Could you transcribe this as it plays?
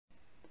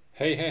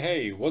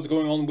Hey, what's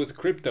going on with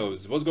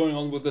cryptos? What's going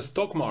on with the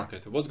stock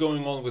market? What's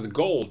going on with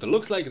gold? It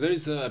looks like there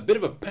is a bit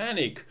of a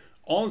panic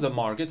on the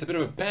markets, a bit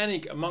of a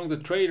panic among the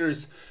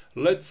traders.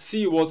 Let's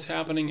see what's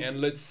happening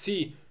and let's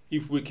see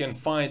if we can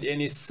find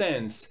any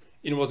sense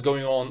in what's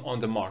going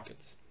on the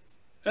markets.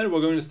 And we're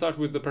going to start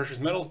with the precious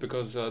metals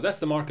because that's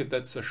the market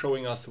that's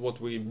showing us what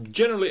we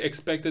generally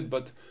expected.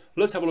 But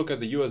let's have a look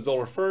at the US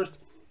dollar first.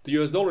 The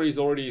US dollar is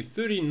already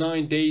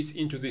 39 days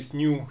into this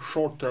new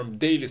short-term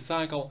daily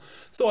cycle,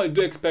 so I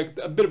do expect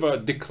a bit of a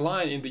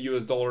decline in the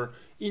US dollar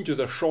into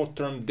the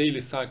short-term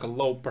daily cycle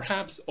low,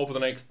 perhaps over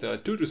the next 2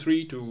 to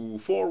 3 to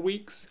 4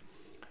 weeks.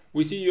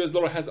 We see US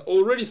dollar has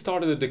already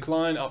started a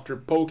decline after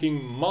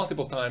poking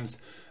multiple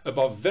times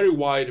above very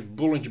wide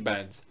Bollinger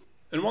Bands.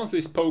 And once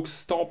these pokes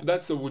stop,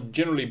 that would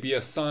generally be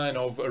a sign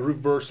of a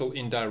reversal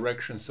in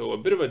direction, so a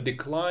bit of a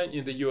decline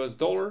in the US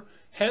dollar.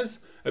 Hence,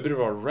 a bit of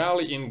a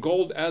rally in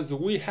gold as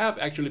we have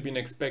actually been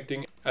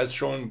expecting, as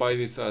shown by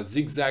this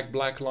zigzag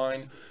black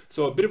line.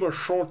 So a bit of a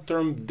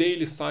short-term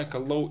daily cycle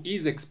low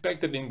is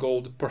expected in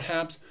gold.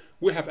 Perhaps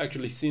we have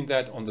actually seen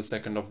that on the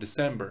 2nd of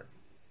December.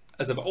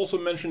 As I've also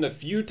mentioned a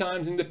few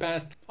times in the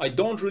past, I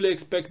don't really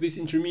expect this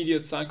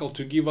intermediate cycle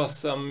to give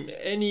us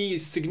any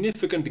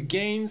significant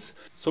gains.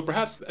 So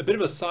perhaps a bit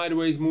of a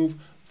sideways move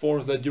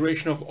for the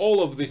duration of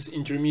all of this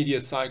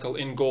intermediate cycle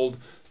in gold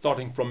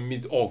starting from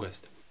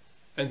mid-August.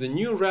 And the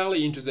new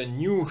rally into the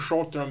new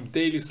short-term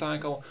daily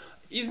cycle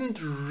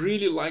isn't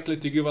really likely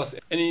to give us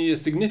any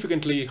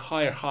significantly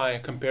higher high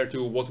compared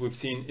to what we've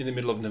seen in the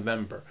middle of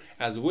November,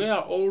 as we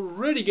are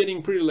already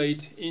getting pretty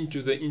late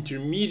into the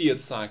intermediate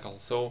cycle.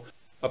 So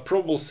a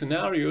probable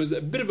scenario is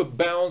a bit of a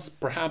bounce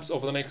perhaps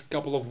over the next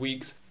couple of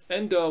weeks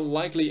and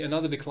likely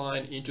another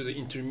decline into the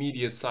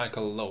intermediate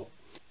cycle low.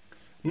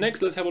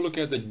 Next, let's have a look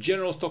at the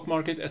general stock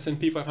market,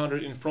 S&P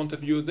 500 in front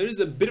of you. There is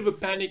a bit of a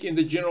panic in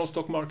the general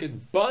stock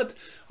market, but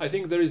I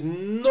think there is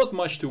not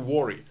much to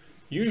worry.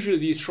 Usually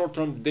these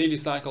short-term daily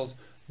cycles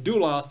do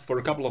last for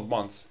a couple of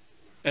months.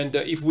 And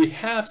if we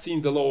have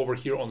seen the low over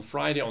here on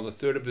Friday, on the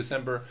 3rd of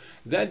December,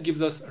 that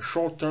gives us a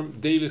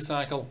short-term daily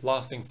cycle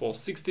lasting for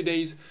 60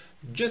 days,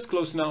 just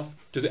close enough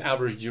to the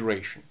average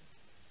duration.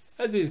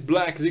 As this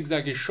black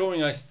zigzag is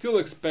showing, I still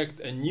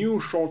expect a new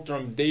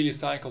short-term daily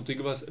cycle to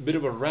give us a bit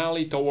of a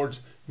rally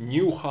towards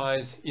new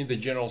highs in the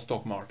general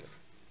stock market.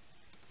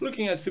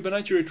 Looking at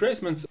Fibonacci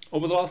retracements,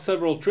 over the last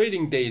several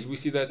trading days, we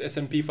see that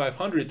S&P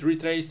 500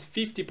 retraced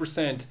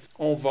 50%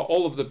 of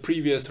all of the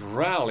previous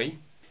rally.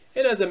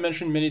 And as I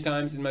mentioned many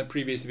times in my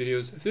previous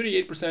videos,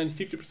 38%,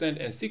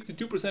 50% and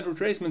 62%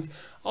 retracements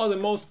are the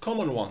most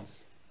common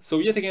ones. So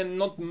yet again,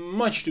 not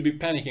much to be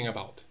panicking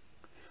about.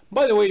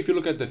 By the way, if you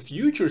look at the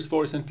futures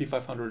for S&P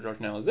 500 right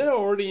now, they're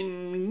already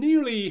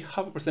nearly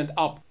 0.5%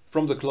 up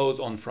from the close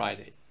on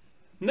Friday.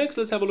 Next,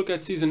 let's have a look at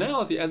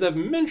seasonality, as I've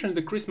mentioned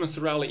the Christmas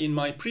rally in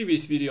my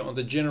previous video on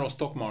the general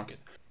stock market.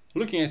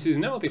 Looking at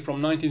seasonality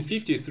from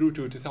 1950 through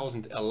to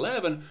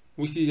 2011,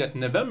 we see that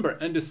November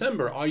and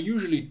December are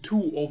usually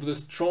two of the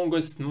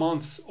strongest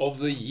months of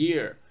the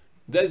year.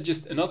 That's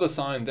just another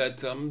sign that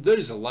there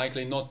is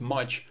likely not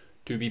much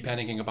to be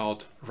panicking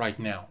about right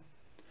now.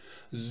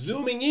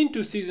 Zooming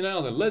into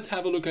seasonality, let's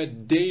have a look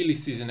at daily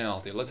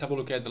seasonality. Let's have a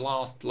look at the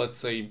last, let's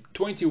say,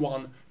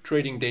 21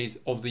 trading days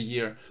of the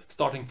year,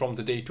 starting from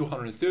the day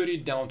 230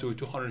 down to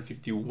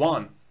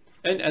 251.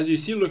 And as you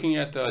see, looking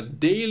at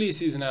daily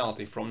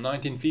seasonality from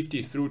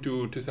 1950 through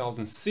to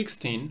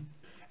 2016,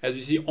 as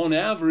you see, on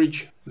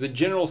average, the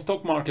general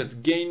stock markets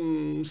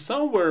gain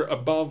somewhere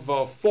above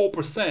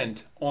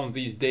 4% on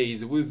these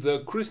days, with the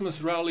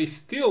Christmas rally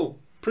still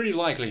pretty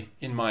likely,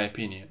 in my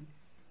opinion.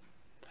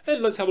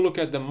 And let's have a look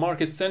at the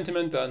market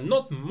sentiment.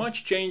 Not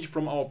much change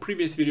from our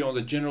previous video on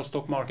the general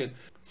stock market.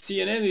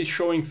 CNN is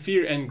showing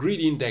fear and greed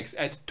index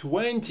at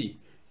 20.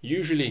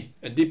 Usually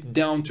a dip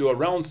down to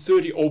around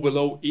 30 or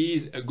below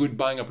is a good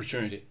buying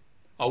opportunity.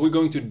 Are we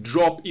going to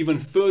drop even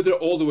further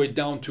all the way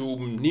down to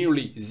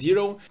nearly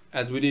zero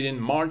as we did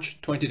in March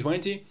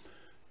 2020?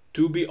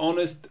 To be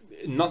honest,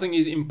 nothing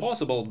is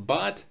impossible,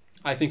 but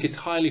I think it's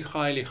highly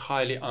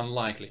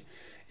unlikely.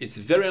 It's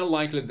very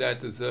unlikely that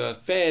the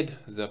Fed,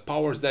 the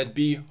powers that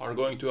be, are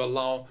going to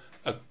allow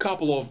a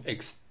couple of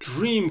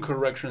extreme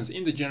corrections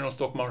in the general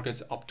stock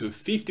markets, up to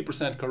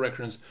 50%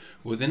 corrections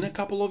within a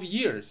couple of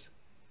years.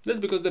 That's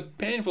because the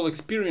painful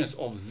experience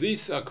of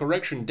this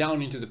correction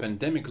down into the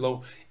pandemic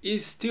low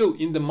is still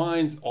in the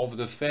minds of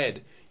the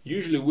Fed.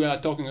 Usually we are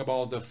talking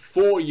about the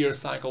 4-year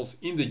cycles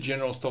in the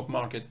general stock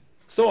market.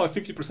 So a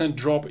 50%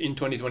 drop in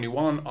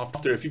 2021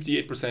 after a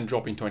 58%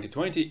 drop in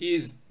 2020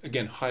 is,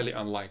 again, highly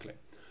unlikely.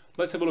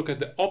 Let's have a look at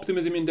the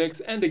optimism index,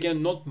 and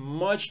again, not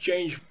much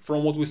change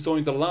from what we saw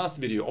in the last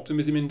video.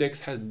 Optimism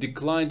index has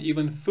declined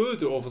even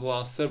further over the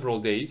last several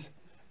days,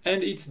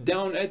 and it's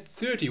down at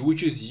 30,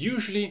 which is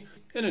usually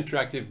an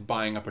attractive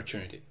buying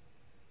opportunity.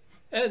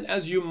 And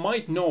as you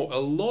might know,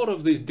 a lot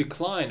of this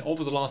decline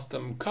over the last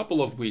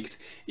couple of weeks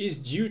is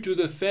due to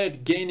the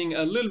Fed gaining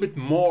a little bit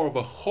more of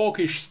a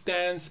hawkish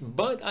stance,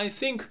 but I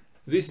think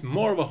this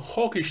more of a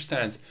hawkish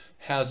stance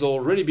has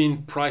already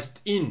been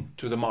priced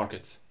into the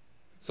markets.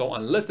 So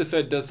unless the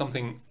Fed does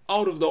something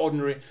out of the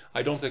ordinary,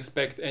 I don't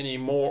expect any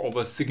more of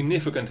a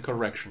significant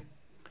correction.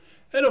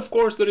 And of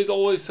course, there is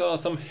always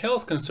some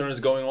health concerns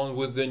going on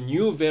with the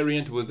new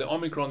variant, with the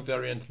Omicron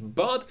variant.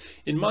 But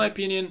in my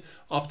opinion,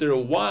 after a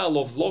while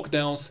of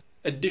lockdowns,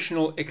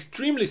 additional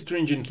extremely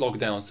stringent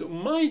lockdowns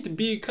might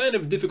be kind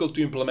of difficult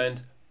to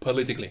implement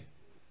politically.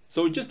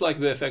 So just like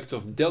the effects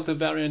of Delta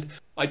variant,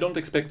 I don't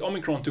expect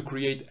Omicron to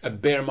create a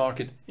bear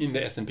market in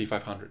the S&P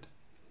 500.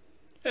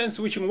 And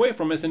switching away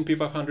from S&P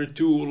 500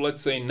 to,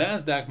 let's say,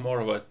 Nasdaq, more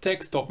of a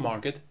tech stock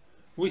market,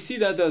 we see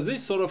that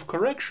these sort of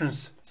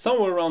corrections,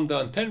 somewhere around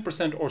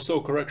 10% or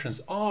so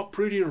corrections, are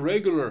pretty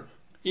regular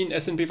in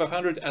S&P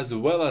 500 as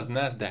well as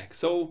Nasdaq.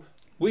 So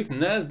with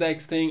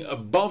Nasdaq staying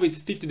above its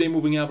 50-day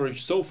moving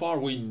average so far,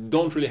 we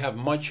don't really have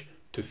much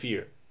to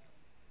fear.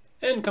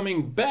 And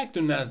coming back to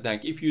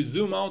Nasdaq, if you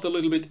zoom out a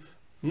little bit,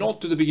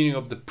 not to the beginning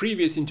of the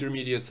previous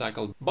intermediate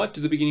cycle, but to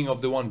the beginning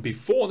of the one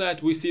before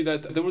that, we see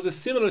that there was a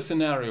similar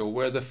scenario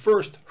where the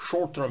first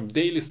short-term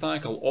daily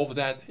cycle of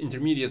that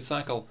intermediate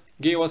cycle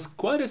gave us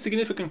quite a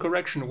significant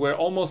correction where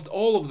almost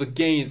all of the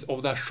gains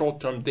of that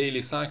short-term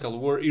daily cycle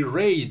were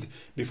erased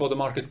before the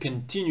market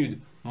continued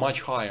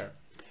much higher.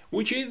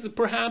 Which is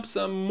perhaps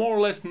more or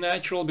less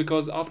natural,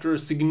 because after a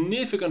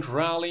significant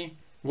rally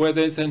where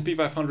the S&P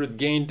 500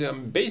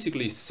 gained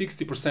basically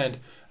 60%,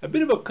 a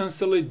bit of a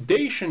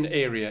consolidation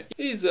area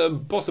is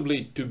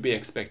possibly to be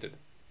expected.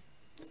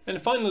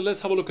 And finally, let's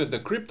have a look at the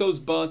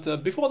cryptos,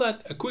 but before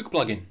that, a quick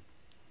plugin.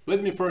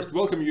 Let me first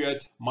welcome you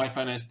at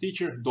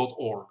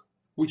myfinancesteacher.org,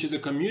 which is a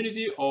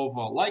community of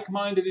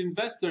like-minded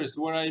investors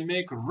where I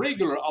make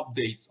regular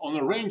updates on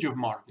a range of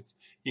markets,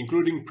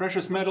 including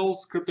precious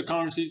metals,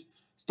 cryptocurrencies,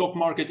 stock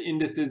market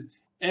indices,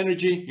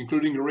 energy,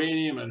 including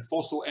uranium and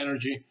fossil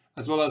energy,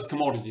 as well as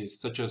commodities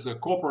such as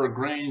copper,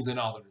 grains, and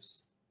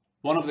others.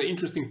 One of the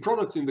interesting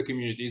products in the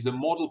community is the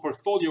model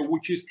portfolio,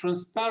 which is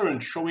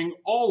transparent, showing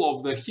all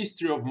of the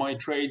history of my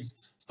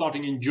trades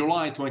starting in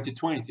July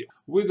 2020,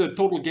 with the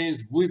total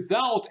gains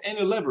without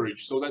any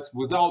leverage, so that's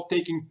without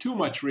taking too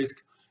much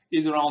risk,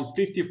 is around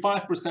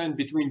 55%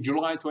 between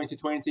July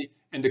 2020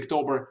 and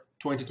October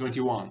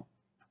 2021.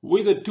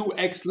 With a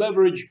 2x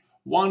leverage,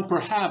 one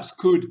perhaps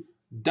could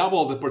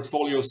double the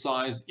portfolio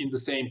size in the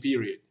same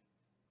period.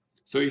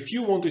 So if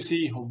you want to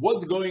see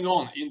what's going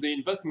on in the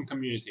investment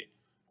community,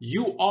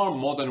 you are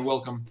more than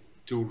welcome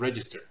to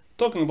register.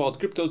 Talking about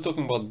cryptos,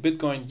 talking about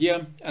Bitcoin,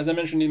 yeah, as I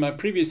mentioned in my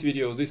previous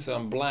video, this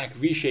black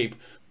V-shape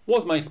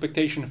was my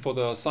expectation for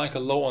the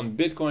cycle low on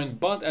Bitcoin,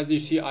 but as you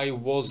see, I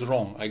was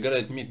wrong. I gotta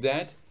admit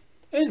that.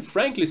 And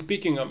frankly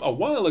speaking, a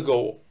while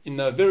ago, in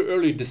very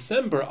early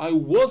December, I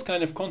was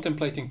kind of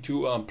contemplating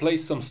to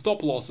place some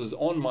stop losses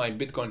on my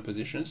Bitcoin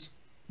positions.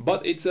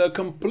 But it's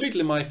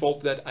completely my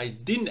fault that I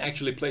didn't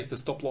actually place the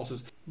stop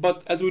losses.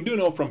 But as we do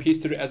know from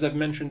history, as I've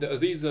mentioned,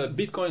 these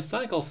Bitcoin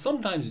cycles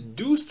sometimes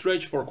do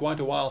stretch for quite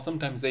a while.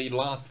 Sometimes they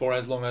last for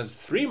as long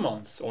as 3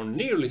 months or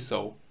nearly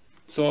so.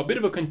 So a bit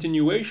of a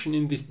continuation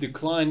in this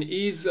decline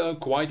is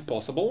quite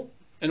possible.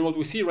 And what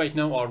we see right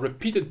now are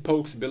repeated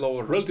pokes below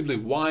relatively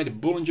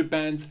wide Bollinger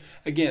Bands.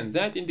 Again,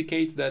 that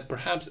indicates that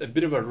perhaps a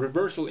bit of a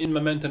reversal in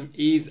momentum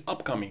is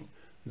upcoming.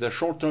 The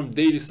short-term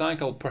daily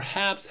cycle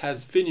perhaps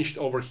has finished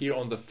over here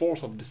on the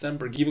 4th of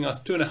December, giving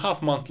us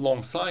 2.5 month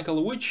long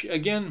cycle, which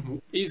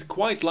again is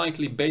quite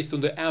likely based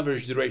on the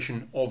average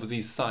duration of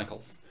these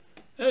cycles.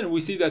 And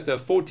we see that the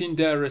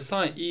 14-day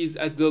RSI is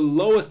at the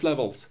lowest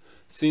levels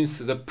since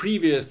the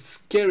previous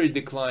scary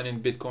decline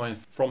in Bitcoin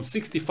from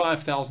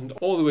 65,000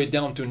 all the way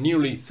down to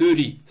nearly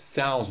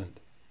 30,000.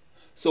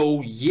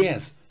 So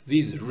yes,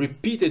 these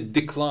repeated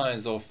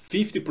declines of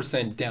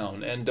 50%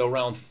 down and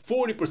around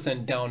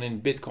 40% down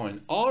in Bitcoin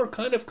are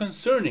kind of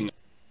concerning.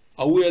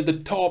 Are we at the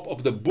top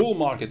of the bull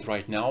market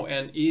right now,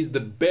 and is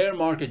the bear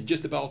market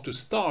just about to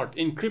start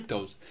in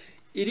cryptos?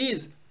 It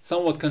is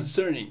somewhat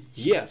concerning,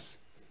 yes.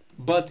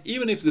 But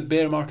even if the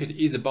bear market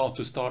is about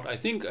to start, I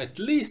think at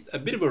least a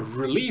bit of a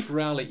relief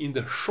rally in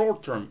the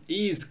short term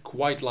is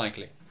quite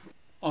likely.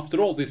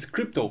 After all, this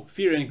crypto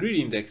fear and greed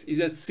index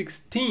is at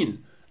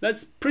 16.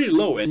 That's pretty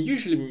low, and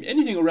usually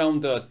anything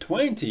around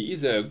 20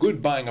 is a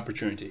good buying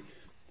opportunity.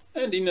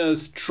 And in a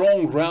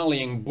strong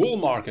rallying bull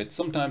market,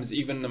 sometimes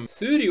even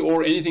 30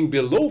 or anything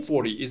below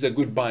 40 is a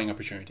good buying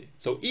opportunity.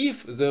 So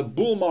if the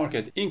bull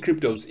market in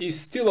cryptos is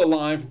still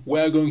alive,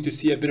 we're going to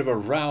see a bit of a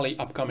rally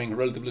upcoming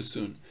relatively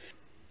soon.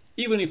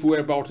 Even if we're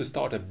about to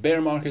start a bear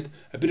market,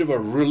 a bit of a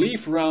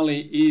relief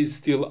rally is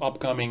still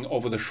upcoming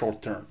over the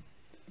short term.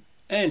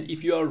 And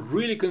if you are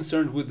really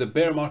concerned with the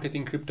bear market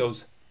in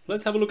cryptos,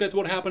 let's have a look at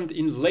what happened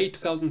in late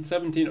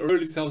 2017,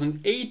 early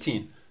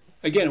 2018.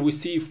 Again, we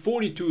see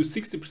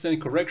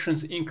 40–60%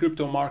 corrections in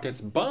crypto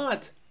markets,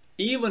 but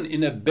even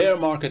in a bear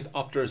market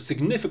after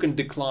significant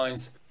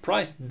declines,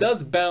 price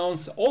does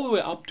bounce all the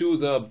way up to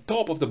the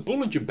top of the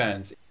Bollinger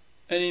Bands.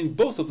 And in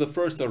both of the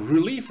first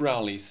relief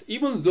rallies,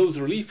 even those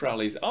relief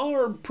rallies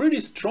are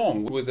pretty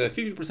strong, with a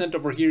 50%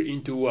 over here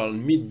into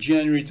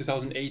mid-January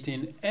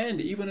 2018 and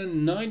even a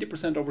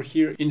 90% over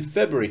here in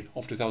February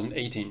of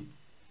 2018.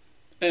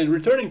 And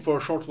returning for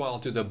a short while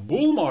to the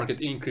bull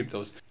market in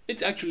cryptos,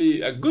 It's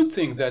actually a good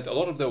thing that a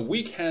lot of the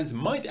weak hands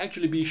might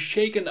actually be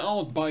shaken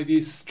out by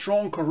these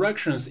strong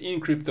corrections in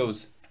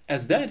cryptos,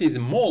 as that is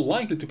more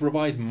likely to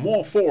provide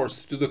more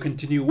force to the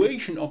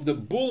continuation of the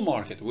bull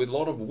market. With a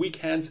lot of weak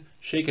hands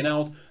shaken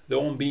out, there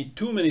won't be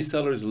too many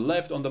sellers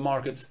left on the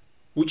markets,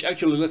 which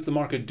actually lets the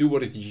market do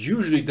what it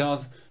usually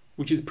does,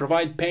 which is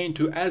provide pain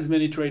to as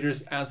many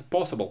traders as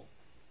possible.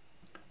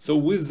 So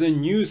with the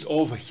news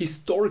of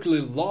historically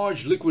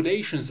large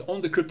liquidations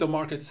on the crypto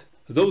markets,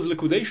 those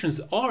liquidations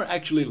are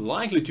actually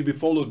likely to be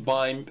followed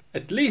by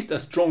at least a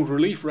strong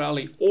relief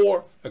rally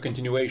or a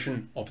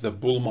continuation of the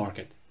bull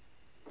market.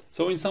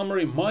 So in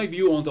summary, my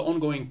view on the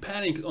ongoing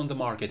panic on the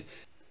market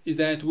is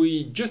that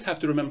we just have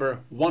to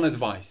remember one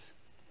advice.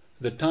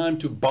 The time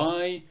to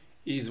buy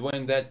is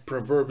when that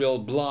proverbial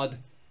blood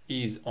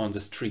is on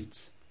the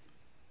streets.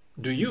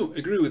 Do you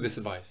agree with this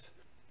advice?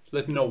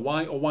 Let me know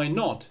why or why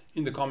not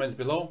in the comments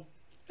below.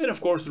 And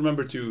of course,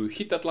 remember to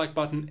hit that like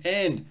button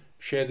and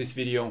share this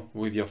video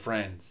with your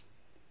friends.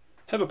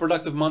 Have a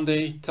productive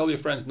Monday, tell your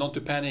friends not to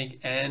panic,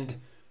 and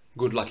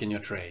good luck in your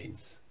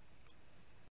trades.